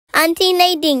Auntie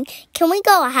Nadine, can we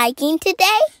go hiking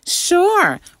today?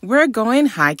 Sure, we're going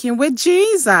hiking with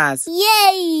Jesus.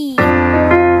 Yay!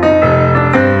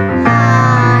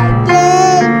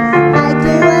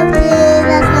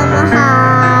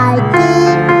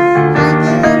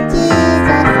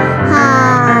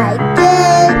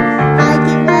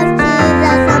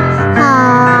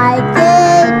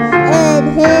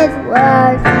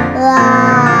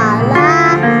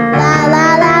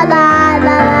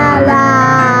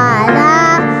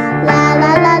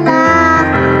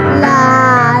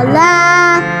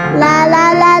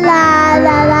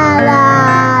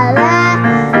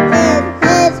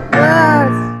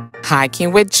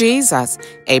 Hiking with Jesus,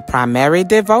 a primary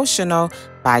devotional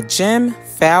by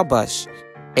Feldbush.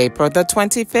 April the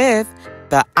 25th,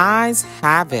 the eyes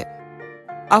have it.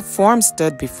 A form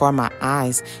stood before my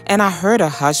eyes, and I heard a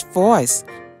hushed voice.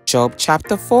 Job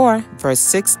chapter 4, verse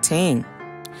 16.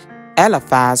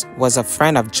 Eliphaz was a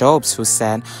friend of Job's who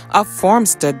said, "A form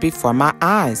stood before my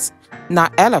eyes." Now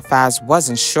Eliphaz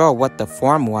wasn't sure what the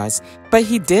form was, but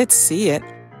he did see it.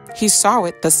 He saw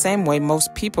it the same way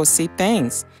most people see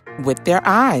things, with their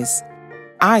eyes.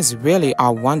 Eyes really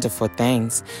are wonderful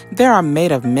things. They are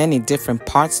made of many different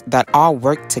parts that all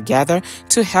work together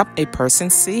to help a person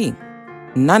see.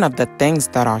 None of the things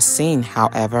that are seen,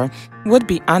 however, would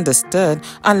be understood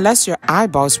unless your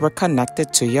eyeballs were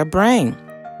connected to your brain.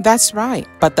 That's right,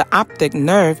 but the optic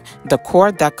nerve, the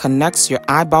cord that connects your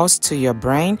eyeballs to your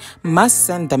brain, must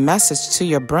send the message to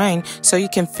your brain so you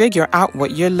can figure out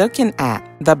what you're looking at.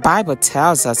 The Bible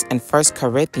tells us in 1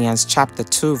 Corinthians chapter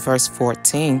 2, verse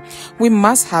 14, we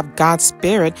must have God's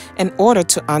Spirit in order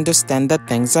to understand the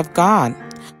things of God.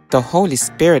 The Holy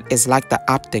Spirit is like the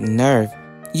optic nerve.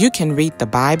 You can read the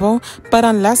Bible, but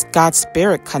unless God's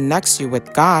Spirit connects you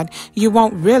with God, you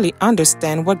won't really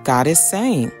understand what God is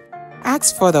saying.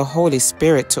 Ask for the Holy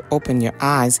Spirit to open your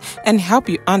eyes and help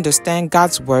you understand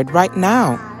God's Word right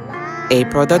now.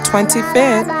 April the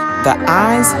 25th, the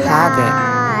eyes have it.